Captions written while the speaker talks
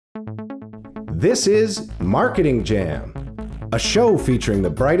This is Marketing Jam, a show featuring the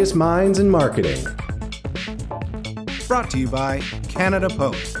brightest minds in marketing. Brought to you by Canada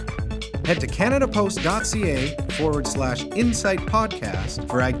Post. Head to canadapost.ca/insight podcast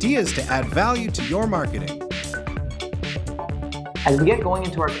for ideas to add value to your marketing. As we get going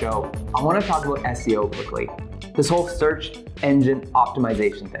into our show, I want to talk about SEO quickly. This whole search engine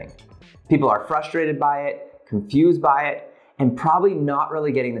optimization thing. People are frustrated by it, confused by it, and probably not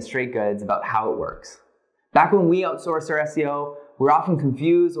really getting the straight goods about how it works. Back when we outsourced our SEO, we're often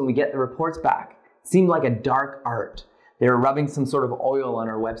confused when we get the reports back. It seemed like a dark art. They were rubbing some sort of oil on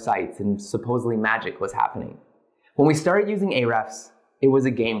our websites and supposedly magic was happening. When we started using Ahrefs, it was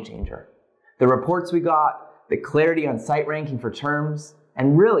a game changer. The reports we got, the clarity on site ranking for terms,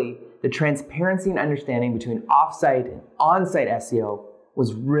 and really the transparency and understanding between off-site and on-site SEO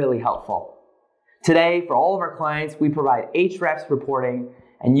was really helpful. Today, for all of our clients, we provide Ahrefs reporting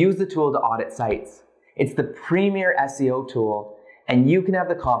and use the tool to audit sites. It's the premier SEO tool, and you can have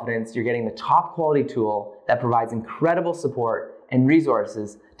the confidence you're getting the top quality tool that provides incredible support and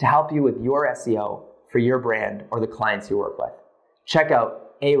resources to help you with your SEO for your brand or the clients you work with. Check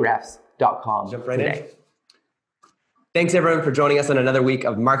out ahrefs.com today. Thanks everyone for joining us on another week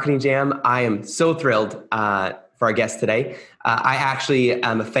of Marketing Jam. I am so thrilled for our guest today. I actually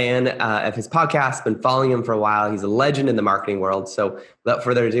am a fan of his podcast, been following him for a while. He's a legend in the marketing world. So without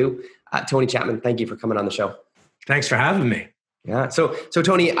further ado, Tony Chapman, thank you for coming on the show. Thanks for having me. Yeah. So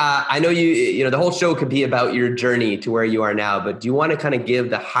Tony, I know you know, the whole show could be about your journey to where you are now, but do you want to kind of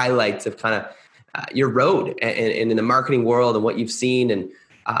give the highlights of kind of your road and in the marketing world and what you've seen? And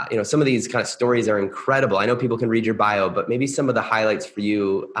you know, some of these kind of stories are incredible. I know people can read your bio, but maybe some of the highlights for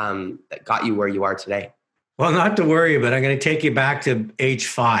you that got you where you are today. Well, not to worry, but I'm going to take you back to age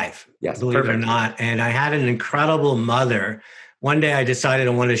 5, yes, believe it or not. And I had an incredible mother. One day I decided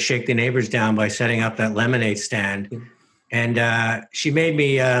I wanted to shake the neighbors down by setting up that lemonade stand. Mm-hmm. And she made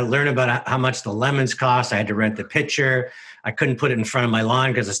me learn about how much the lemons cost. I had to rent the pitcher. I couldn't put it in front of my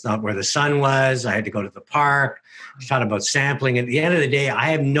lawn because it's not where the sun was. I had to go to the park. She taught about sampling. At the end of the day, I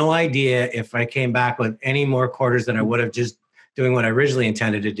have no idea if I came back with any more quarters than I would have just doing what I originally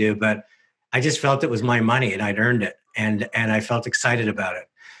intended to do. But I just felt it was my money and I'd earned it. And I felt excited about it.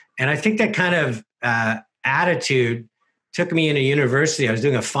 And I think that kind of attitude took me into university. I was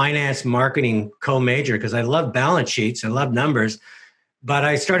doing a finance marketing co-major because I love balance sheets. I love numbers. But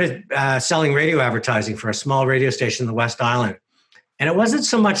I started selling radio advertising for a small radio station in the West Island. And it wasn't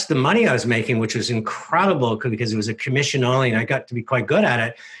so much the money I was making, which was incredible because it was a commission only and I got to be quite good at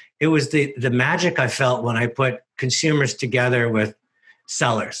it. It was the magic I felt when I put consumers together with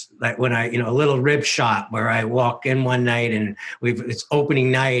sellers. Like when a little rib shop where I walk in one night and it's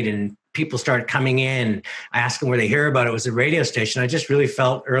opening night and people start coming in. I asked them where they hear about it. It was a radio station. I just really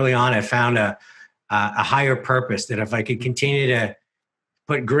felt early on I found a higher purpose, that if I could continue to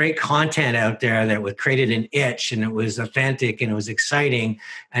put great content out there that created an itch and it was authentic and it was exciting,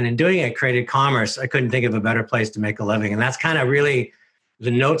 and in doing it created commerce, I couldn't think of a better place to make a living. And that's kind of really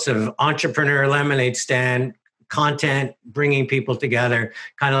the notes of entrepreneur lemonade stand, content, bringing people together,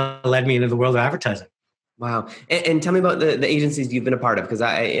 kind of led me into the world of advertising. Wow. And tell me about the agencies you've been a part of, because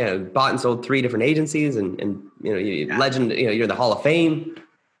I bought and sold 3 different agencies and legend, you're in the Hall of Fame.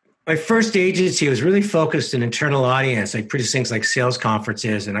 My first agency was really focused on internal audience. I produced things like sales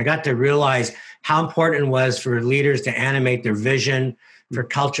conferences, and I got to realize how important it was for leaders to animate their vision, for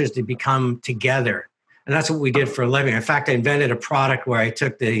cultures to become together. And that's what we did for a living. In fact, I invented a product where I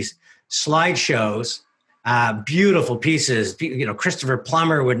took these slideshows, beautiful pieces. Christopher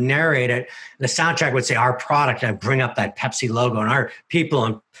Plummer would narrate it. The soundtrack would say our product, and I'd bring up that Pepsi logo and our people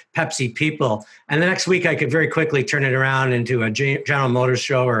and Pepsi people. And the next week I could very quickly turn it around into a General Motors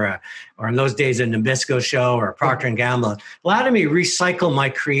show or in those days a Nabisco show or a Procter & Gamble. It allowed me to recycle my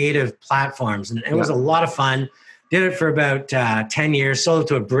creative platforms. And it was a lot of fun. Did it for about 10 years, sold it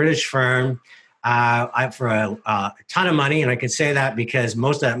to a British firm for a ton of money. And I can say that because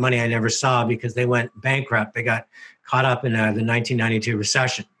most of that money I never saw because they went bankrupt. They got caught up in the 1992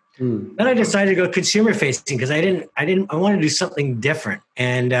 recession. Then I decided to go consumer facing because I wanted to do something different.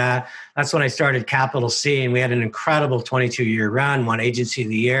 And that's when I started Capital C, and we had an incredible 22-year run, won Agency of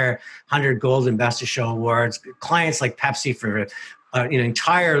the Year, 100 Gold and Best of Show awards, clients like Pepsi for an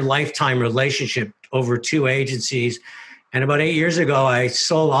entire lifetime relationship over 2 agencies. And about 8 years ago, I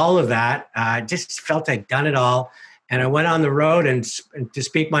sold all of that. I just felt I'd done it all. And I went on the road and to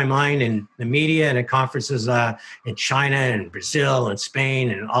speak my mind in the media and at conferences in China and Brazil and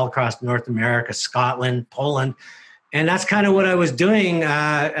Spain and all across North America, Scotland, Poland. And that's kind of what I was doing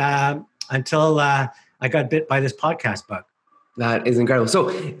until I got bit by this podcast bug. That is incredible. So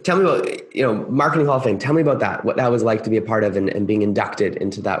tell me about, Marketing Hall of Fame. Tell me about that, what that was like to be a part of and being inducted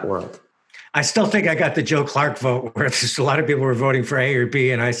into that world. I still think I got the Joe Clark vote, where there's a lot of people were voting for A or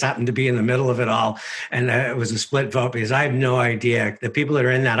B, and I just happened to be in the middle of it all. And it was a split vote because I have no idea. The people that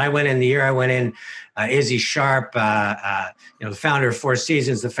are in that, I went in the year I went in, Izzy Sharp, the founder of Four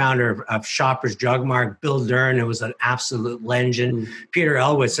Seasons, the founder of Shoppers Drug Mart, Bill Dern, who was an absolute legend, Peter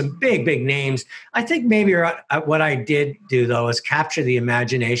Elwood, some big, big names. I think maybe what I did do, though, is capture the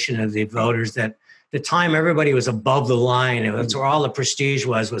imagination of the voters that the time everybody was above the line. And that's where all the prestige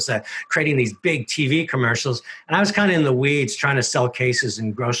was creating these big TV commercials. And I was kind of in the weeds trying to sell cases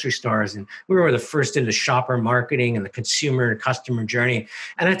in grocery stores. And we were the first into shopper marketing and the consumer and customer journey.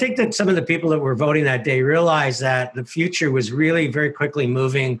 And I think that some of the people that were voting that day realized that the future was really very quickly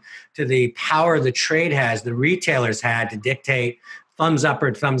moving to the power the trade has, the retailers had to dictate thumbs up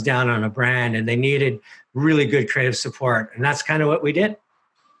or thumbs down on a brand. And they needed really good creative support. And that's kind of what we did.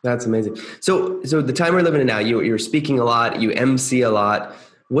 That's amazing. So the time we're living in now, you're speaking a lot, you MC a lot.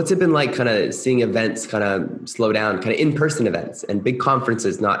 What's it been like kind of seeing events kind of slow down, kind of in-person events and big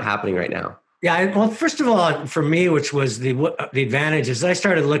conferences not happening right now? Yeah, well, first of all, for me, which was the advantage, is I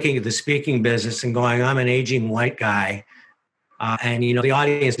started looking at the speaking business and going, I'm an aging white guy. And the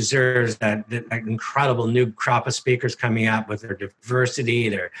audience deserves that incredible new crop of speakers coming up with their diversity,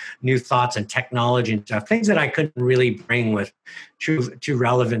 their new thoughts and technology and stuff, things that I couldn't really bring with true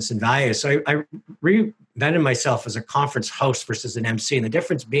relevance and value. So I reinvented myself as a conference host versus an MC. And the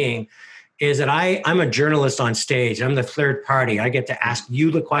difference being is that I'm a journalist on stage. I'm the third party. I get to ask you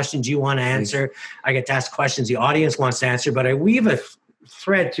the questions you want to answer. I get to ask questions the audience wants to answer, but I weave a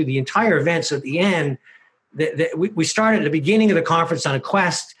thread through the entire event. So at the end, we start at the beginning of the conference on a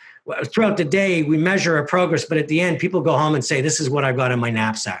quest. Throughout the day, we measure our progress, but at the end, people go home and say, this is what I've got in my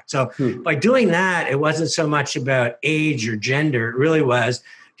knapsack. So by doing that, it wasn't so much about age or gender. It really was,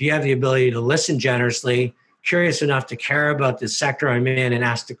 do you have the ability to listen generously, curious enough to care about the sector I'm in and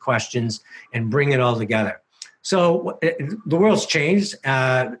ask the questions and bring it all together? So the world's changed.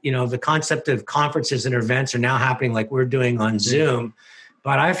 The concept of conferences and events are now happening like we're doing on Zoom.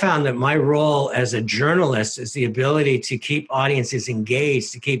 But I found that my role as a journalist is the ability to keep audiences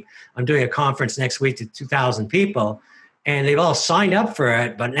engaged, I'm doing a conference next week to 2,000 people, and they've all signed up for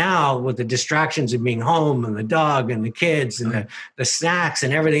it. But now with the distractions of being home and the dog and the kids and the snacks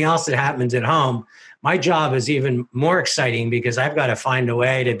and everything else that happens at home, my job is even more exciting because I've got to find a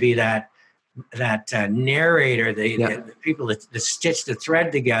way to be that narrator, the people that stitch the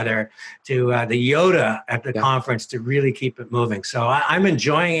thread together to the Yoda at the conference to really keep it moving. So I'm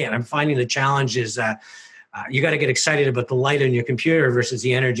enjoying it. I'm finding the challenge is you got to get excited about the light on your computer versus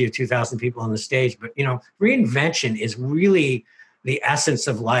the energy of 2,000 people on the stage. But, reinvention is really the essence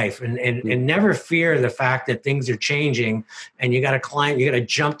of life and never fear the fact that things are changing and you got to climb, you got to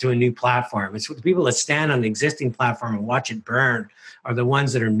jump to a new platform. It's the people that stand on the existing platform and watch it burn are the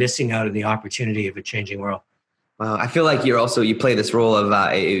ones that are missing out on the opportunity of a changing world. Wow. I feel like you play this role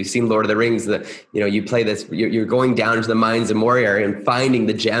of, you've seen Lord of the Rings, you play this, you're going down into the mines of Moria and finding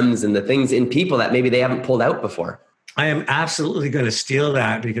the gems and the things in people that maybe they haven't pulled out before. I am absolutely going to steal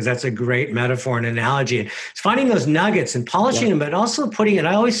that because that's a great metaphor and analogy. It's finding those nuggets and polishing them, but also putting it,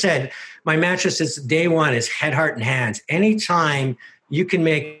 I always said, my mantra since day one is head, heart, and hands. Anytime you can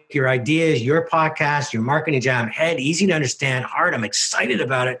make your ideas, your podcast, your marketing jam, head, easy to understand, heart, I'm excited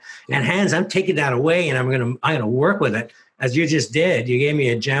about it, and hands, I'm taking that away and I'm going to work with it as you just did. You gave me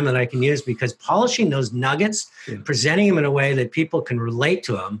a gem that I can use because polishing those nuggets, presenting them in a way that people can relate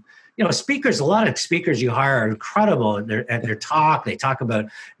to them. Speakers, a lot of speakers you hire are incredible at their talk. They talk about,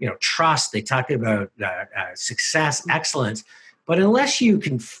 trust. They talk about success, excellence. But unless you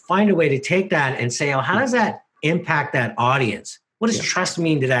can find a way to take that and say, how does that impact that audience? What does trust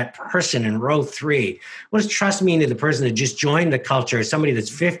mean to that person in row 3? What does trust mean to the person that just joined the culture, somebody that's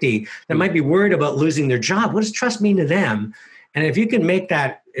 50 that might be worried about losing their job? What does trust mean to them? And if you can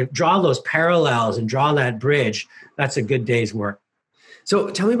draw those parallels and draw that bridge, that's a good day's work.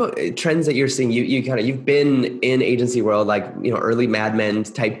 So tell me about trends that you're seeing. You've been in agency world, early Mad Men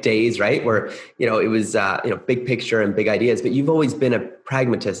type days, right? Where, it was, big picture and big ideas, but you've always been a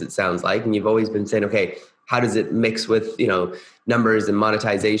pragmatist, it sounds like, and you've always been saying, okay, how does it mix with, numbers and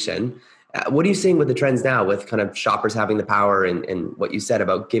monetization? What are you seeing with the trends now with kind of shoppers having the power and what you said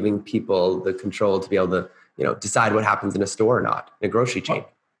about giving people the control to be able to, decide what happens in a store or not, in a grocery chain?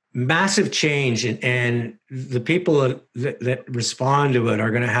 Massive change, and the people that respond to it are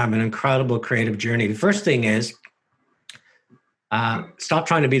going to have an incredible creative journey. The first thing is stop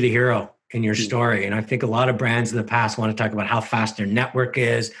trying to be the hero in your story. And I think a lot of brands in the past want to talk about how fast their network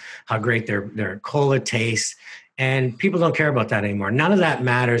is, how great their cola tastes. And people don't care about that anymore. None of that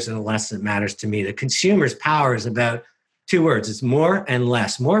matters unless it matters to me. The consumer's power is about two words. It's more and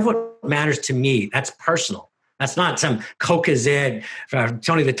less. More of what matters to me. That's personal. That's not some Coke is it,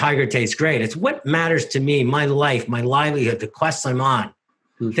 Tony the Tiger tastes great. It's what matters to me, my life, my livelihood, the quests I'm on,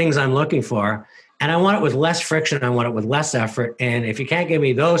 things I'm looking for. And I want it with less friction. I want it with less effort. And if you can't give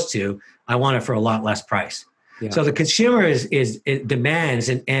me those two, I want it for a lot less price. Yeah. So the consumer it demands,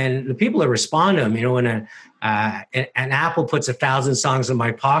 and the people that respond to them, you know, when an Apple puts 1,000 songs in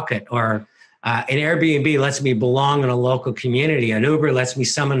my pocket, or an Airbnb lets me belong in a local community, an Uber lets me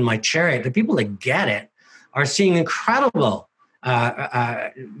summon my chariot, the people that get it are seeing incredible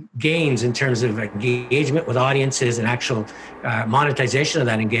gains in terms of engagement with audiences and actual monetization of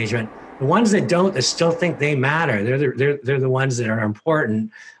that engagement. The ones that don't, that still think they matter, they're the ones that are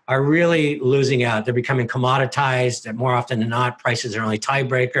important, are really losing out. They're becoming commoditized. More often than not, prices are only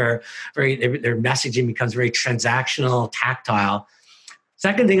tiebreaker. Their messaging becomes very transactional, tactile.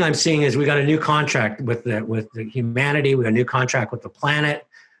 Second thing I'm seeing is we got a new contract with the humanity. We got a new contract with the planet.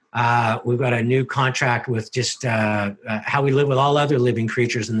 We've got a new contract with just how we live with all other living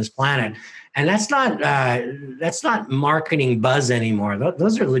creatures in this planet. And that's not marketing buzz anymore.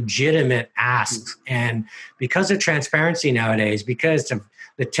 Those are legitimate asks. And because of transparency nowadays, because of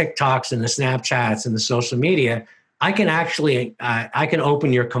the TikToks and the Snapchats and the social media, I can actually, I can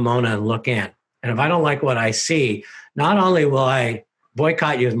open your kimono and look in. And if I don't like what I see, not only will I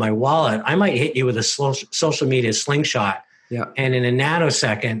boycott you with my wallet, I might hit you with a social media slingshot. Yeah. And in a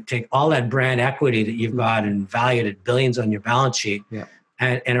nanosecond, take all that brand equity that you've got and valued at billions on your balance sheet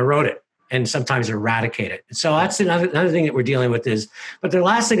and erode it, and sometimes eradicate it. So that's another thing that we're dealing with is, but the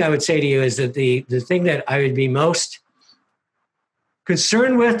last thing I would say to you is that the thing that I would be most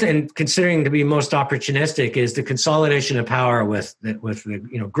concerned with and considering to be most opportunistic is the consolidation of power with the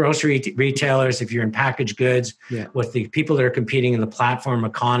grocery retailers, if you're in packaged goods, with the people that are competing in the platform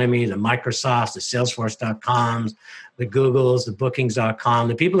economy, the Microsofts, the Salesforce.coms, the Googles, the Bookings.com,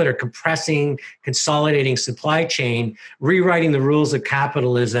 the people that are compressing, consolidating supply chain, rewriting the rules of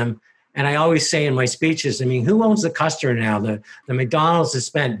capitalism. And I always say in my speeches, I mean, who owns the customer now? The McDonald's has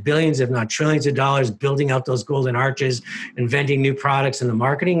spent billions, if not trillions of dollars building out those golden arches, inventing new products in the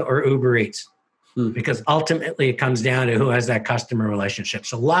marketing, or Uber Eats? Because ultimately it comes down to who has that customer relationship.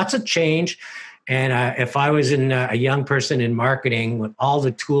 So lots of change. And if I was a young person in marketing with all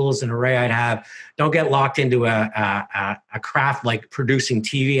the tools and array I'd have, don't get locked into a craft like producing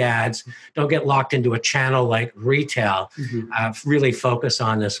TV ads. Don't get locked into a channel like retail. Really focus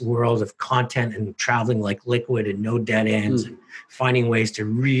on this world of content and traveling like liquid and no dead ends, and finding ways to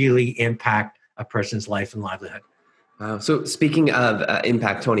really impact a person's life and livelihood. Wow. So speaking of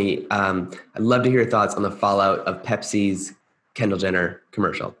impact, Tony, I'd love to hear your thoughts on the fallout of Pepsi's Kendall Jenner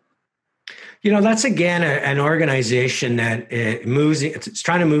commercial. You know, that's again an organization that it's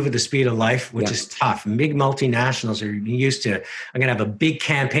trying to move at the speed of life, which is tough. And big multinationals are used to, I'm going to have a big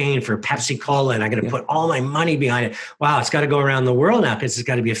campaign for Pepsi Cola and I'm going to put all my money behind it. Wow, it's got to go around the world now because it's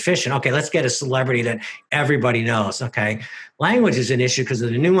got to be efficient. Okay, let's get a celebrity that everybody knows. Okay, language is an issue because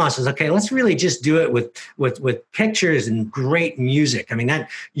of the nuances. Okay, let's really just do it with pictures and great music. I mean, that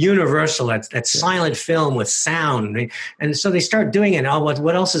universal, that silent film with sound. And so they start doing it. Oh,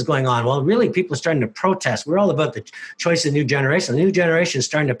 what else is going on? Well, really, people are starting to protest. We're all about the choice of the new generation. The new generation is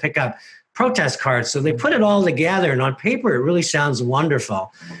starting to pick up protest cards. So they put it all together, and on paper, it really sounds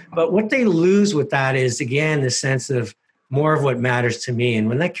wonderful. But what they lose with that is, again, the sense of more of what matters to me. And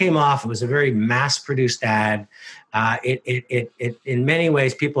when that came off, it was a very mass-produced ad. It in many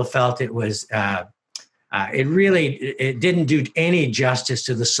ways, people felt it was it didn't do any justice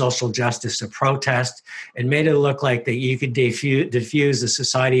to the social justice of protest. It made it look like that you could diffuse the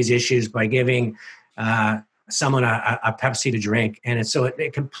society's issues by giving someone a Pepsi to drink. And so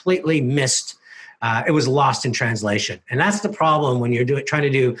it completely missed, it was lost in translation. And that's the problem when you're trying to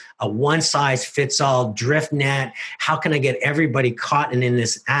do a one-size-fits-all drift net. How can I get everybody caught in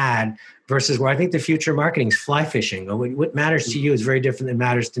this ad? Versus where I think the future of marketing is fly fishing. What matters to you is very different than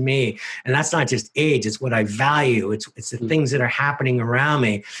matters to me. And that's not just age, it's what I value. It's the things that are happening around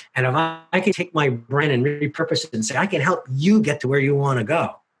me. And if I can take my brand and repurpose it and say, I can help you get to where you want to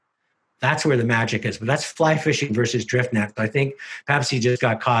go. That's where the magic is. But that's fly fishing versus drift net. I think Pepsi just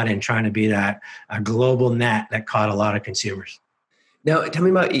got caught in trying to be that global net that caught a lot of consumers. Now, tell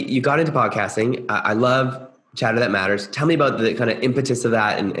me about, you got into podcasting. I love Chatter That Matters. Tell me about the kind of impetus of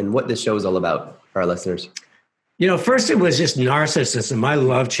that and what this show is all about for our listeners. First it was just narcissism. I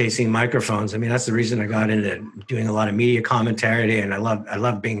love chasing microphones. I mean, that's the reason I got into doing a lot of media commentary, and I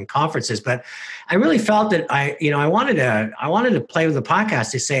love being in conferences. But I really felt that I wanted to play with the podcast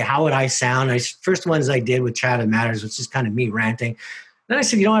to say, how would I sound? First ones I did with Chat That Matters, which is kind of me ranting. Then I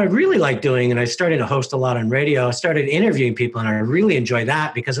said, what I'd really like doing, and I started to host a lot on radio. I started interviewing people, and I really enjoyed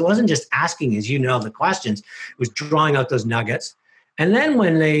that because it wasn't just asking, as you know, the questions. It was drawing out those nuggets. And then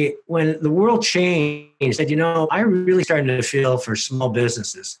when the world changed, I said, I really started to feel for small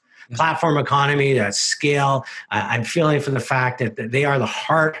businesses, platform economy, that scale. I'm feeling for the fact that they are the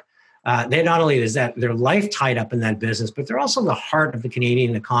heart. They not only is that their life tied up in that business, but they're also the heart of the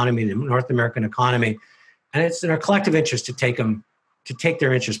Canadian economy, the North American economy. And it's in our collective interest to take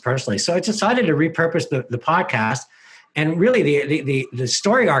their interest personally. So I decided to repurpose the podcast. And really, the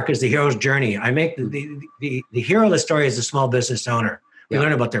story arc is the hero's journey. I make the hero of the story is the small business owner. We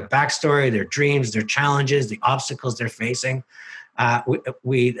learn about their backstory, their dreams, their challenges, the obstacles they're facing,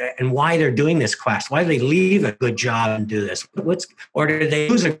 and why they're doing this quest. Why do they leave a good job and do this? Or did they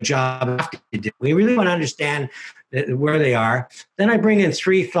lose a job after they did? We really want to understand where they are. Then I bring in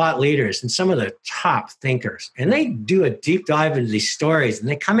 3 thought leaders and some of the top thinkers, and they do a deep dive into these stories, and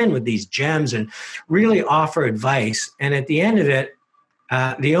they come in with these gems and really offer advice. And at the end of it,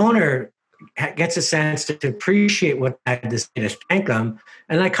 the owner gets a sense to appreciate what I had to say, to thank them.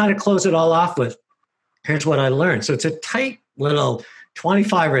 And I kind of close it all off with, here's what I learned. So it's a tight little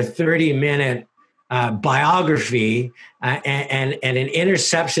 25 or 30 minute biography and an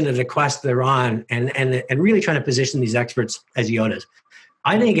interception of the quest they're on, and really trying to position these experts as Yodas.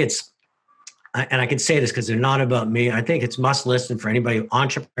 I think it's, and I can say this because they're not about me, I think it's must listen for anybody,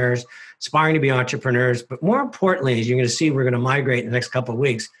 entrepreneurs, aspiring to be entrepreneurs, but more importantly, as you're going to see, we're going to migrate in the next couple of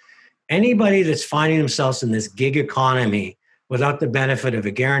weeks, anybody that's finding themselves in this gig economy without the benefit of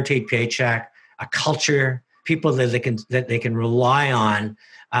a guaranteed paycheck, a culture, people that they can rely on,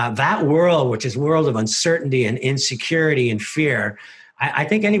 that world, which is a world of uncertainty and insecurity and fear, I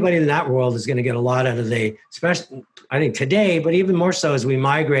think anybody in that world is going to get a lot out of especially I think today, but even more so as we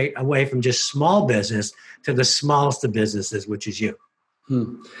migrate away from just small business to the smallest of businesses, which is you.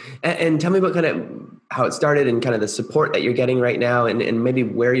 And tell me about kind of how it started and kind of the support that you're getting right now, and maybe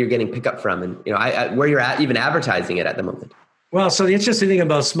where you're getting pickup from, and where you're at even advertising it at the moment. Well, so the interesting thing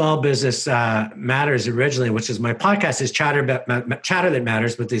about Small Business Matters originally, which is my podcast, is Chatter That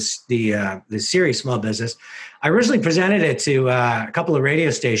Matters, but the series Small Business. I originally presented it to a couple of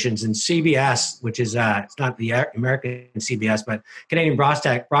radio stations, and CBS, which is it's not the American CBS, but Canadian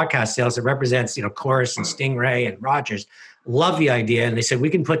Broadcast Sales, that represents Chorus and Stingray and Rogers. Love the idea, and they said we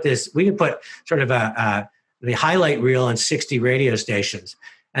can put sort of the highlight reel on 60 radio stations.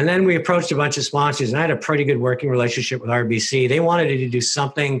 And then we approached a bunch of sponsors, and I had a pretty good working relationship with RBC. They wanted to do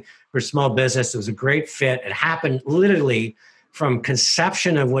something for small business. It was a great fit. It happened literally from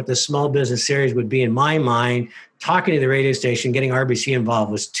conception of what the small business series would be in my mind, talking to the radio station, getting RBC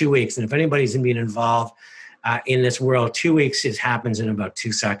involved was 2 weeks. And if anybody's been involved in this world, 2 weeks, it happens in about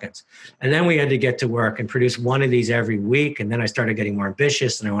 2 seconds. And then we had to get to work and produce one of these every week. And then I started getting more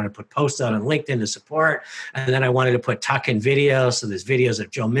ambitious, and I wanted to put posts out on LinkedIn to support. And then I wanted to put tuck-in videos. So there's videos of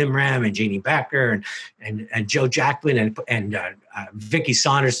Joe Mimram and Jeannie Becker and Joe Jackman and Vicky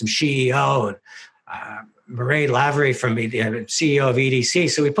Saunders from CEO and Murray Lavery from the CEO of EDC.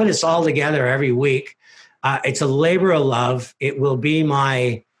 So we put this all together every week. It's a labor of love. It will be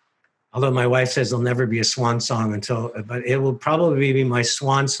although my wife says there'll never be a swan song but it will probably be my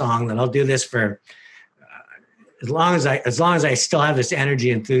swan song, that I'll do this for as long as I still have this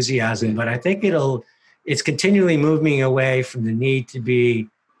energy, enthusiasm. But I think it's continually moving away from the need to be,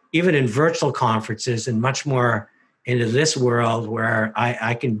 even in virtual conferences, and much more into this world where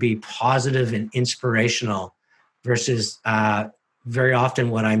I can be positive and inspirational versus very often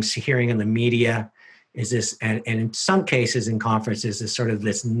what I'm hearing in the media is this, and in some cases in conferences, is sort of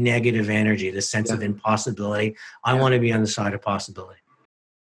this negative energy, this sense of impossibility. I want to be on the side of possibility.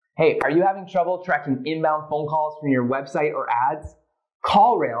 Hey, are you having trouble tracking inbound phone calls from your website or ads?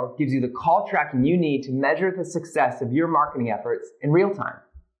 CallRail gives you the call tracking you need to measure the success of your marketing efforts in real time.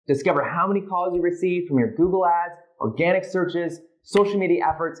 Discover how many calls you received from your Google ads, organic searches, social media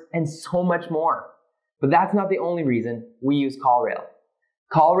efforts, and so much more. But that's not the only reason we use CallRail.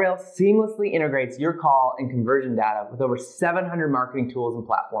 CallRail seamlessly integrates your call and conversion data with over 700 marketing tools and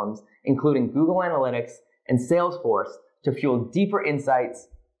platforms, including Google Analytics and Salesforce, to fuel deeper insights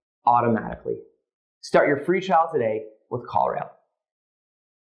automatically. Start your free trial today with CallRail.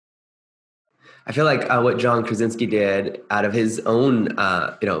 I feel like what John Krasinski did out of his own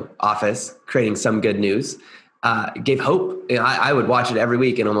office, creating some good news, gave hope. You know, I would watch it every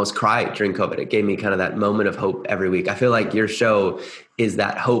week and almost cry during COVID. It gave me kind of that moment of hope every week. I feel like your show is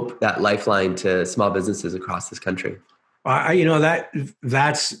that hope, that lifeline to small businesses across this country. You know,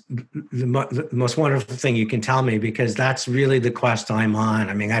 that's the most wonderful thing you can tell me, because that's really the quest I'm on.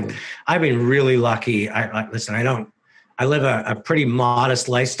 I mean, I've been really lucky. Listen, I live a pretty modest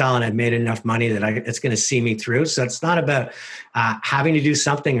lifestyle, and I've made enough money that it's going to see me through. So it's not about having to do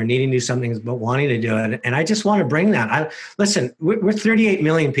something or needing to do something, but wanting to do it. And I just want to bring that. Listen, we're 38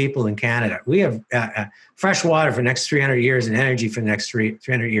 million people in Canada. We have fresh water for the next 300 years and energy for the next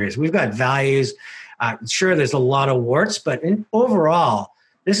 300 years. We've got values. Sure, there's a lot of warts, but overall,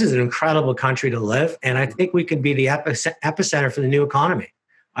 this is an incredible country to live. And I think we could be the epicenter for the new economy.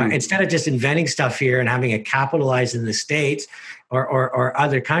 Instead of just inventing stuff here and having it capitalized in the States or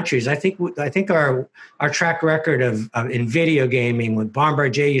other countries, I think our track record of in video gaming, with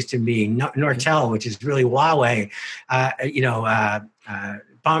Bombardier used to be Nortel, which is really Huawei,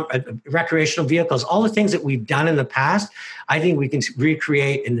 recreational vehicles, all the things that we've done in the past, I think we can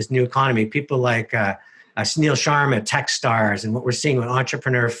recreate in this new economy. People like Neil Sharma, Techstars, and what we're seeing with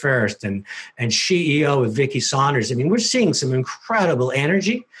Entrepreneur First and CEO with Vicky Saunders. I mean, we're seeing some incredible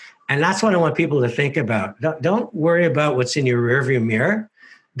energy, and that's what I want people to think about. Don't worry about what's in your rearview mirror.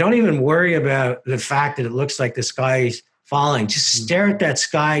 Don't even worry about the fact that it looks like the sky is falling. Just stare at that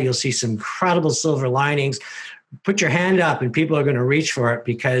sky. You'll see some incredible silver linings. Put your hand up and people are going to reach for it,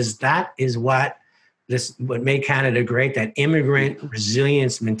 because that is what made Canada great, that immigrant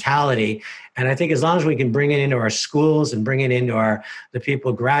resilience mentality. And I think as long as we can bring it into our schools and bring it into the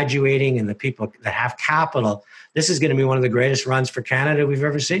people graduating and the people that have capital, this is going to be one of the greatest runs for Canada we've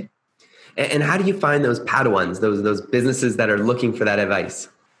ever seen. And how do you find those Padawans, those businesses that are looking for that advice?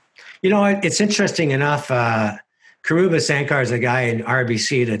 You know, it's interesting enough. Karuba Sankar is a guy in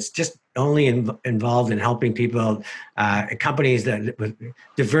RBC that's just only involved in helping people, companies that with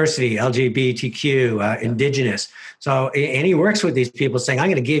diversity, LGBTQ, Indigenous. So, and he works with these people saying, I'm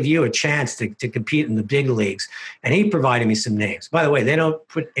going to give you a chance to compete in the big leagues. And he provided me some names. By the way, they don't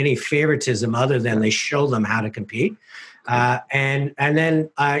put any favoritism other than they show them how to compete. And then,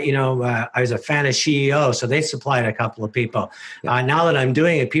 I was a fan of CEO, so they supplied a couple of people. Now that I'm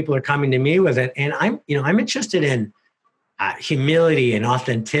doing it, people are coming to me with it. And I'm interested in humility and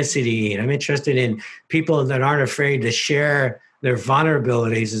authenticity. And I'm interested in people that aren't afraid to share their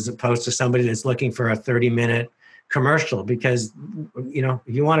vulnerabilities, as opposed to somebody that's looking for a 30-minute commercial. Because, if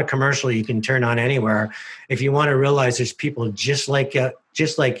you want a commercial, you can turn on anywhere. If you want to realize there's people just like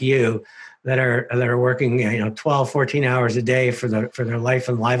you that are working 12, 14 hours a day for their life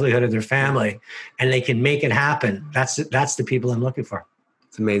and livelihood of their family, and they can make it happen. That's the people I'm looking for.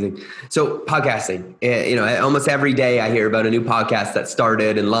 It's amazing. So podcasting, almost every day I hear about a new podcast that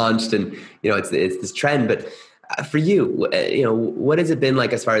started and launched, and it's this trend. But for you, what has it been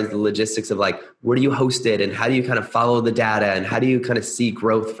like as far as the logistics of like, where do you host it, and how do you kind of follow the data, and how do you kind of see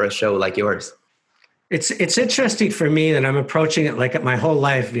growth for a show like yours? It's interesting for me that I'm approaching it like my whole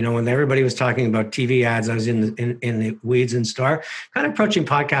life. When everybody was talking about TV ads, I was in the weeds and star, kind of approaching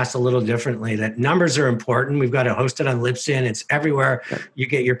podcasts a little differently. That numbers are important. We've got to host it on Libsyn. It's everywhere you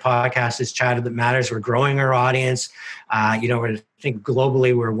get your podcast. It's Chatter That Matters. We're growing our audience. I think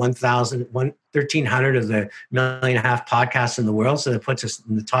globally we're 1,300 of the 1.5 million podcasts in the world. So that puts us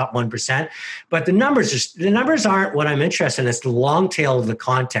in the top 1%. But the numbers aren't what I'm interested in. It's the long tail of the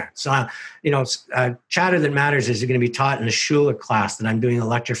content. So, Chatter That Matters is going to be taught in a Schuler class that I'm doing a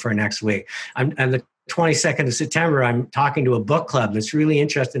lecture for next week. And the 22nd of September, I'm talking to a book club that's really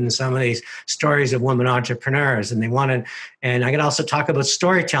interested in some of these stories of women entrepreneurs. And I can also talk about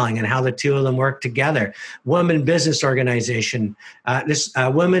storytelling and how the two of them work together. Women Business Organization,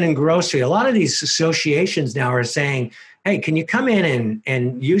 Women in Grocery. A lot of these associations now are saying, hey, can you come in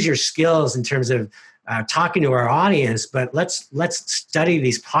and use your skills in terms of talking to our audience, but let's study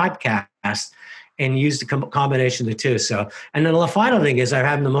these podcasts and use the combination of the two. So, and then the final thing is I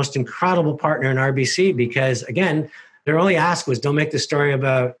have the most incredible partner in RBC, because again, their only ask was don't make the story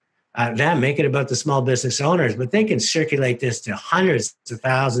about them, make it about the small business owners, but they can circulate this to hundreds of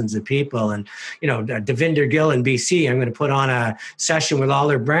thousands of people. And, Devinder Gill in BC, I'm going to put on a session with all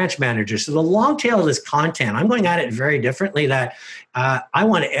their branch managers. So the long tail of this content, I'm going at it very differently, that I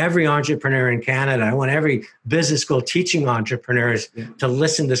want every entrepreneur in Canada, I want every business school teaching entrepreneurs to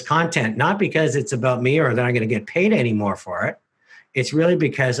listen to this content, not because it's about me or that I'm going to get paid any more for it. It's really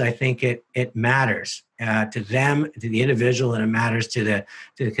because I think it matters to them, to the individual, and it matters to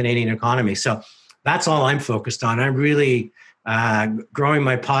the Canadian economy. So that's all I'm focused on. I'm really growing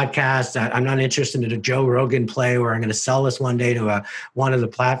my podcast. I'm not interested in a Joe Rogan play where I'm going to sell this one day to one of the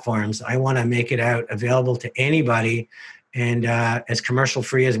platforms. I want to make it out available to anybody and as commercial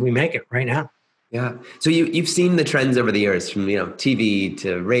free as we make it right now. Yeah. So you've seen the trends over the years from, TV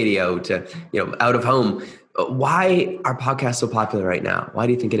to radio to, out of home. Why are podcasts so popular right now? Why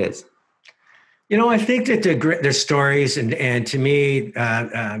do you think it is? I think that their stories, and to me,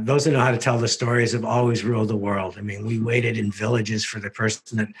 those that know how to tell the stories have always ruled the world. I mean, we waited in villages for the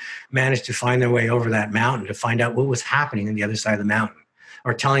person that managed to find their way over that mountain to find out what was happening on the other side of the mountain,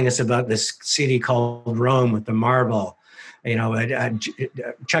 or telling us about this city called Rome with the marble.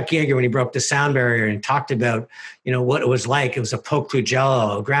 Chuck Yeager, when he broke the sound barrier and talked about, what it was like. It was a poke through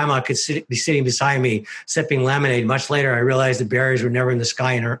Jello. Grandma could be sitting beside me sipping lemonade. Much later, I realized the barriers were never in the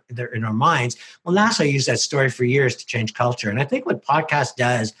sky in our minds. Well, NASA used that story for years to change culture. And I think what podcast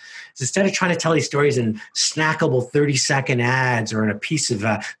does is instead of trying to tell these stories in snackable 30-second ads or in a piece of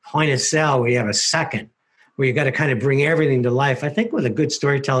point of sale where you have a second, where you got to kind of bring everything to life. I think with a good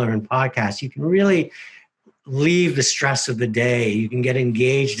storyteller in podcasts, you can really leave the stress of the day. You can get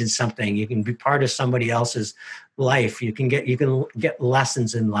engaged in something. You can be part of somebody else's life. You can get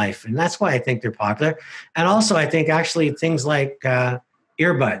lessons in life. And that's why I think they're popular. And also I think actually things like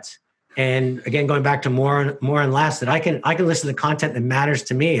earbuds. And again, going back to more and less, that I can listen to content that matters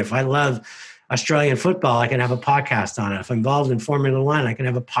to me. If I love Australian football, I can have a podcast on it. If I'm involved in Formula One, I can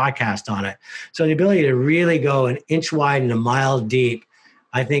have a podcast on it. So the ability to really go an inch wide and a mile deep,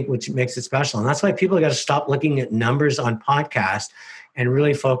 I think, which makes it special. And that's why people got to stop looking at numbers on podcasts and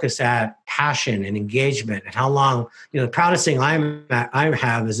really focus at passion and engagement and how long. The proudest thing I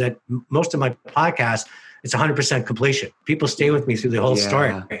have is that most of my podcasts, it's 100% completion. People stay with me through the whole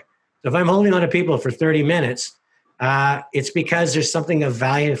story. So if I'm holding on to people for 30 minutes, it's because there's something of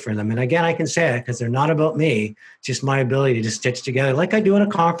value for them. And again, I can say it because they're not about me, just my ability to stitch together, like I do on a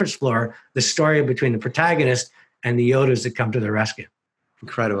conference floor, the story between the protagonist and the Yodas that come to their rescue.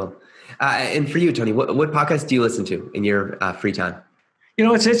 Incredible. And for you, Tony, what podcast do you listen to in your free time?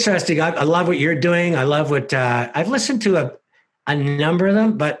 It's interesting. I love what you're doing. I love what I've listened to a number of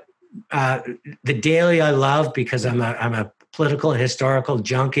them, but The Daily I love because I'm a political and historical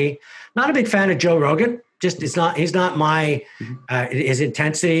junkie. Not a big fan of Joe Rogan. He's not my his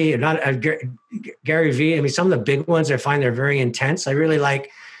intensity. Not Gary Vee. I mean, some of the big ones I find they're very intense. I really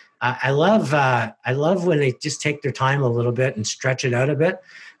like. I love when they just take their time a little bit and stretch it out a bit.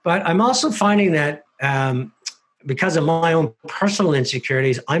 But I'm also finding that because of my own personal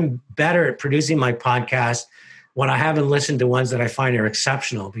insecurities, I'm better at producing my podcast when I haven't listened to ones that I find are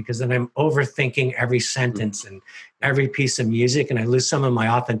exceptional, because then I'm overthinking every sentence and every piece of music, and I lose some of my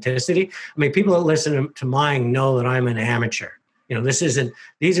authenticity. I mean, people that listen to mine know that I'm an amateur. These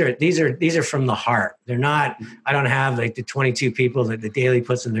are from the heart. They're not, I don't have like the 22 people that The Daily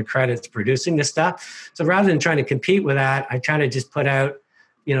puts in their credits producing this stuff. So rather than trying to compete with that, I try to just put out,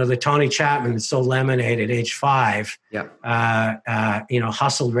 the Tony Chapman that sold lemonade at age 5,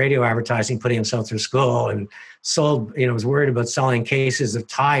 hustled radio advertising, putting himself through school, and sold, was worried about selling cases of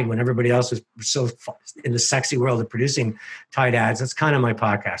Tide when everybody else was so in the sexy world of producing Tide ads. That's kind of my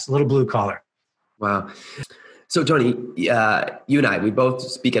podcast, a little blue collar. Wow. So Tony, you and I, we both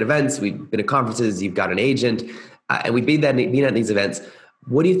speak at events. We've been at conferences. You've got an agent, and we've been at these events.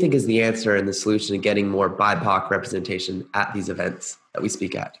 What do you think is the answer and the solution to getting more BIPOC representation at these events that we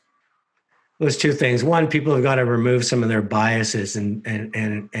speak at? There's two things. One, people have got to remove some of their biases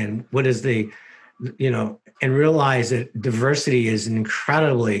and what is and realize that diversity is an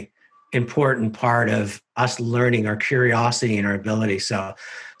incredibly important part of us learning, our curiosity and our ability. So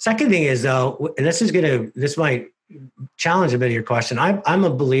second thing is, though, and this might challenge a bit of your question. I'm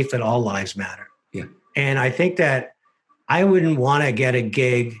a belief that all lives matter. Yeah. And I think that I wouldn't want to get a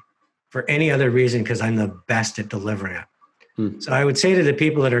gig for any other reason because I'm the best at delivering it. So I would say to the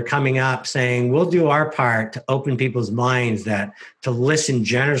people that are coming up saying, we'll do our part to open people's minds to listen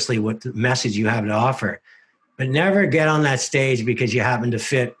generously what the message you have to offer, but never get on that stage because you happen to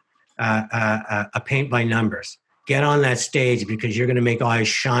fit a paint by numbers. Get on that stage because you're going to make eyes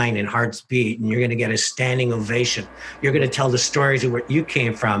shine and hearts beat, and you're going to get a standing ovation. You're going to tell the stories of where you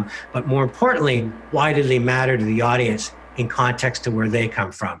came from, but more importantly, why do they matter to the audience in context to where they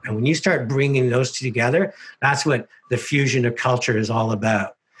come from? And when you start bringing those two together, that's what the fusion of culture is all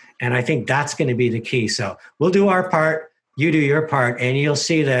about. And I think that's going to be the key. So we'll do our part, you do your part, and you'll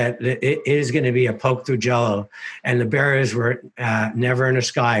see that it is going to be a poke through Jello, and the barriers were never in the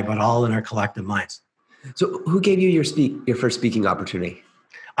sky, but all in our collective minds. So who gave you your first speaking opportunity?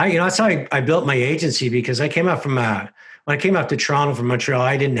 That's how I built my agency, because I came up from when I came up to Toronto from Montreal,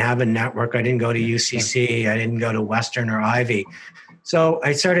 I didn't have a network. I didn't go to UCC. I didn't go to Western or Ivy. So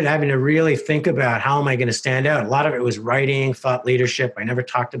I started having to really think about how am I going to stand out. A lot of it was writing, thought leadership. I never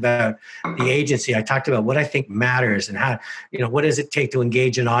talked about the agency. I talked about what I think matters and how, what does it take to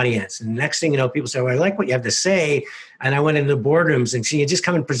engage an audience. And the next thing you know, people say, well, I like what you have to say. And I went into the boardrooms and you just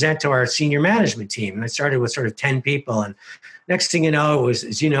come and present to our senior management team. And I started with sort of 10 people. And next thing you know, it was,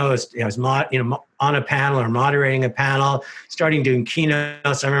 as you know, I was on a panel or moderating a panel, starting doing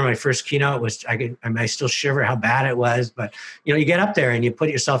keynotes. I remember my first keynote was, I still shiver how bad it was, but you get up there and you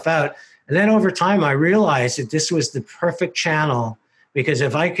put yourself out. And then over time, I realized that this was the perfect channel, because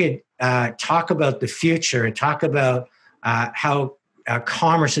if I could talk about the future and talk about how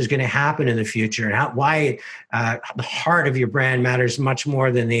commerce is going to happen in the future and why the heart of your brand matters much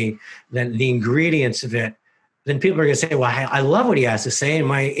more than the ingredients of it, then people are going to say, well, I love what he has to say, and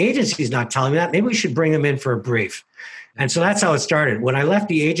my agency is not telling me that. Maybe we should bring him in for a brief. And so that's how it started. When I left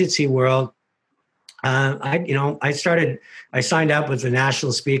the agency world, I signed up with the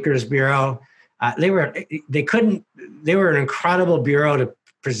National Speakers Bureau. They were an incredible bureau to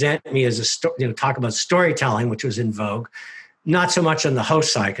present me as talk about storytelling, which was in vogue. Not so much on the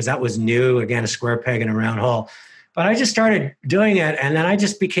host side, because that was new, again, a square peg in a round hole. But I just started doing it, and then I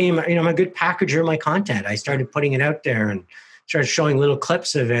just became, I'm a good packager of my content. I started putting it out there and started showing little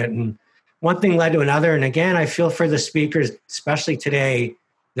clips of it. And one thing led to another. And again, I feel for the speakers, especially today,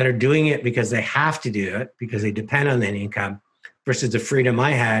 that are doing it because they have to do it, because they depend on that income, versus the freedom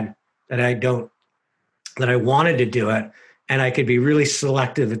I had that I wanted to do it. And I could be really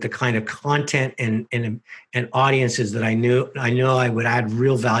selective at the kind of content and audiences that I know I would add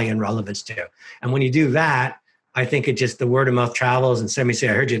real value and relevance to. And when you do that, I think the word of mouth travels, and somebody say,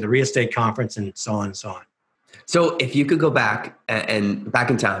 I heard you at the real estate conference, and so on and so on. So if you could go back and back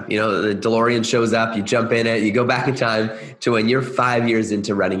in time, the DeLorean shows up, you jump in it, you go back in time to when you're 5 years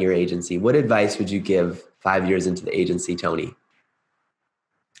into running your agency, what advice would you give 5 years into the agency, Tony?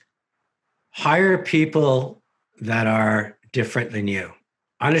 Hire people that are different than you.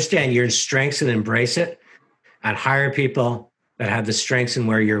 Understand your strengths and embrace it, and hire people that have the strengths and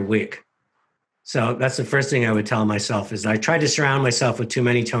where you're weak. So that's the first thing I would tell myself, is I tried to surround myself with too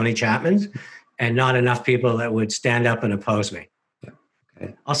many Tony Chapmans and not enough people that would stand up and oppose me. Yeah.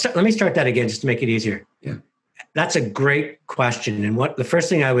 Okay. Let me start that again just to make it easier. Yeah. That's a great question. And the first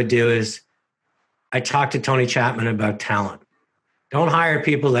thing I would do is I talk to Tony Chapman about talent. Don't hire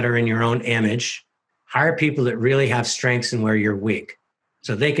people that are in your own image. Hire people that really have strengths and where you're weak,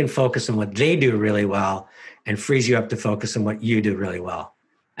 so they can focus on what they do really well and frees you up to focus on what you do really well.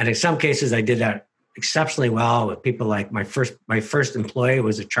 And in some cases, I did that exceptionally well with people like my first employee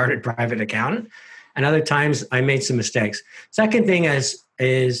was a chartered private accountant. And other times I made some mistakes. Second thing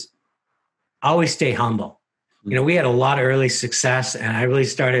is always stay humble. We had a lot of early success, and I really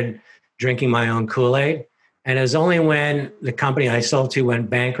started drinking my own Kool-Aid. And it was only when the company I sold to went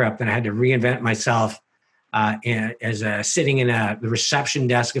bankrupt and I had to reinvent myself sitting in the reception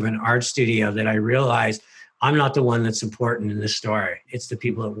desk of an art studio that I realized I'm not the one that's important in this story. It's the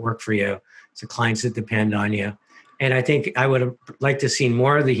people that work for you. It's the clients that depend on you. And I think I would have liked to see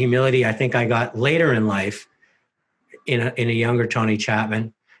more of the humility I think I got later in life in a younger Tony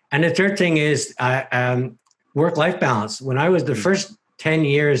Chapman. And the third thing is work-life balance. When I was the first 10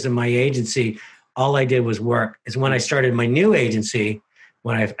 years of my agency, all I did was work. Is when I started my new agency,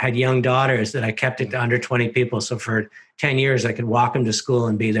 when I had young daughters, that I kept it to under 20 people. So for 10 years, I could walk them to school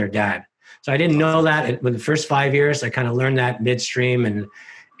and be their dad. So I didn't know that in the first 5 years. I kind of learned that midstream, and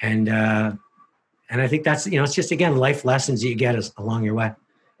I think that's it's just, again, life lessons you get along your way.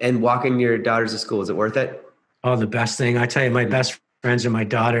 And walking your daughters to school, is it worth it? Oh, the best thing. I tell you, my best friends are my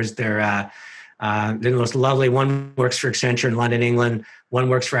daughters. They're the most lovely. One works for Accenture in London, England. One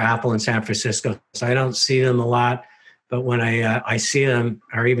works for Apple in San Francisco. So I don't see them a lot, but when I see them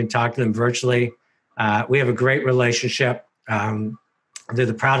or even talk to them virtually, we have a great relationship. They're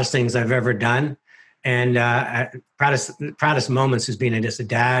the proudest things I've ever done, and proudest moments has been just a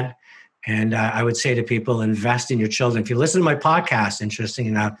dad. And I would say to people, invest in your children. If you listen to my podcast, interesting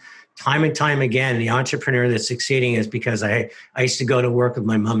enough, time and time again, the entrepreneur that's succeeding is because I used to go to work with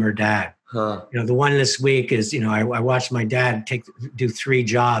my mom or dad. Huh. The one this week is, I watched my dad do 3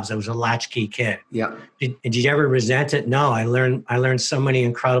 jobs. I was a latchkey kid. Yeah. Did you ever resent it? No, I learned so many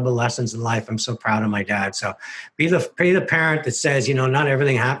incredible lessons in life. I'm so proud of my dad. So be the parent that says, not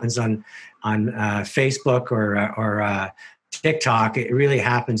everything happens on Facebook or TikTok. It really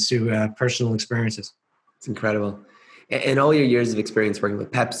happens through personal experiences. It's incredible. And all your years of experience working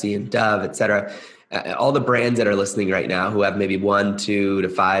with Pepsi and Dove, et cetera, all the brands that are listening right now who have maybe 1, 2 to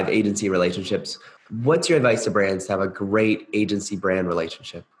 5 agency relationships, What's your advice to brands to have a great agency brand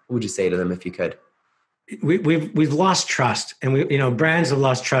relationship? What would you say to them if you could? We've lost trust, and brands have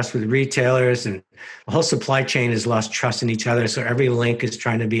lost trust with retailers, and the whole supply chain has lost trust in each other. So every link is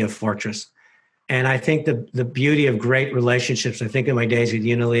trying to be a fortress. And I think the beauty of great relationships, I think in my days with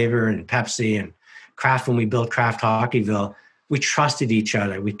Unilever and Pepsi and Kraft, when we built Kraft Hockeyville, we trusted each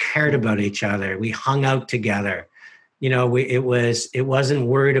other. We cared about each other. We hung out together. It wasn't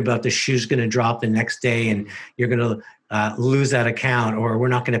worried about the shoe's going to drop the next day and you're going to lose that account, or we're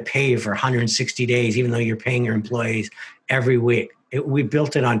not going to pay you for 160 days, even though you're paying your employees every week. We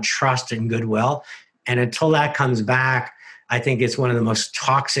built it on trust and goodwill. And until that comes back, I think it's one of the most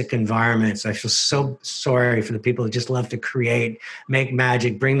toxic environments. I feel so sorry for the people who just love to create, make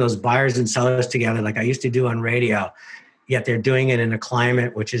magic, bring those buyers and sellers together like I used to do on radio. Yet they're doing it in a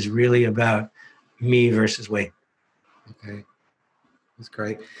climate which is really about me versus we. Okay. That's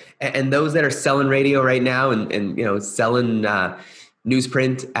great. And those that are selling radio right now and selling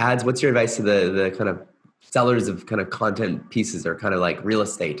newsprint ads, what's your advice to the kind of sellers of kind of content pieces or kind of like real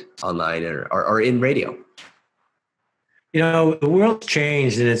estate online or in radio? The world's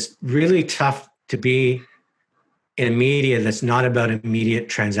changed, and it's really tough to be in media that's not about immediate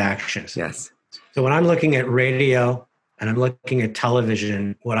transactions. Yes. So when I'm looking at radio and I'm looking at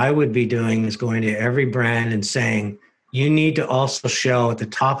television, what I would be doing is going to every brand and saying, you need to also show at the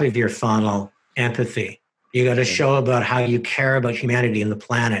top of your funnel empathy. You got to show about how you care about humanity and the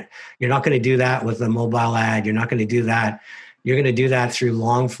planet. You're not going to do that with a mobile ad. You're not going to do that. You're going to do that through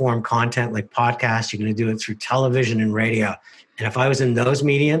long form content like podcasts. You're going to do it through television and radio. And if I was in those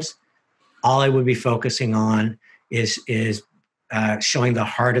mediums, all I would be focusing on is showing the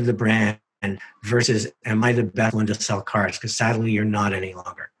heart of the brand versus, am I the best one to sell cars? Because sadly, you're not any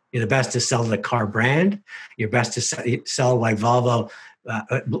longer. You're the best to sell the car brand. You're best to sell why Volvo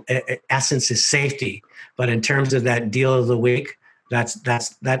essence is safety. But in terms of that deal of the week,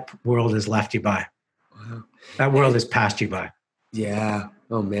 that world has left you by. Wow. That world has passed you by. Yeah.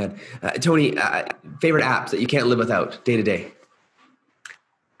 Oh man. Tony, favorite apps that you can't live without day to day?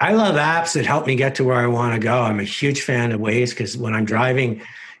 I love apps that help me get to where I want to go. I'm a huge fan of Waze because when I'm driving,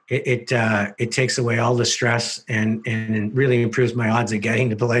 it takes away all the stress and really improves my odds of getting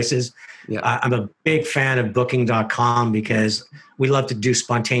to places. Yeah. I'm a big fan of booking.com because we love to do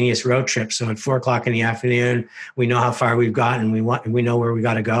spontaneous road trips. So at 4:00 in the afternoon, we know how far we've gotten. We know where we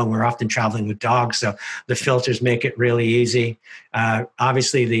got to go. And we're often traveling with dogs. So the filters make it really easy.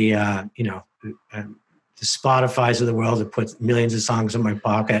 Obviously the Spotify's of the world that puts millions of songs in my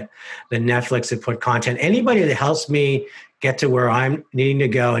pocket, the Netflix that put content, anybody that helps me get to where I'm needing to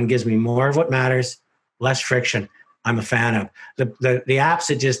go and gives me more of what matters, less friction, I'm a fan of. The apps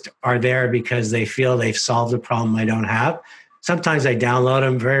that just are there because they feel they've solved a problem I don't have. Sometimes I download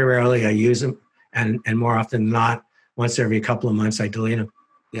them, very rarely I use them, and more often than not, once every couple of months I delete them.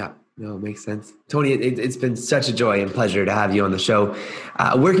 Yeah, no, it makes sense. Tony, it's been such a joy and pleasure to have you on the show.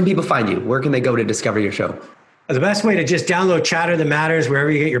 Where can people find you? Where can they go to discover your show? The best way to just download Chatter That Matters wherever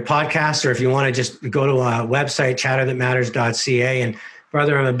you get your podcasts, or if you want to just go to a website, chatterthatmatters.ca. And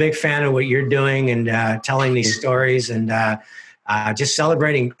brother, I'm a big fan of what you're doing and telling these stories and just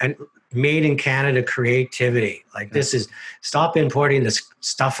celebrating made in Canada creativity. Like this is, stop importing this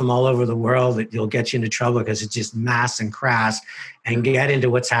stuff from all over the world that you'll get you into trouble because it's just mass and crass, and get into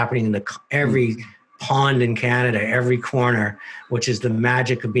what's happening in every pond in Canada, every corner, which is the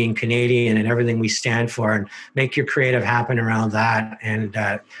magic of being Canadian and everything we stand for, and make your creative happen around that. And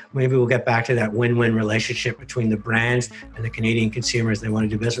maybe we'll get back to that win-win relationship between the brands and the Canadian consumers they want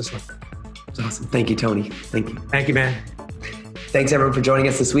to do business with. That's awesome. Thank you, Tony. Thank you. Thank you, man. Thanks everyone for joining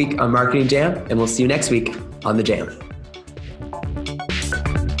us this week on Marketing Jam, and we'll see you next week on The Jam.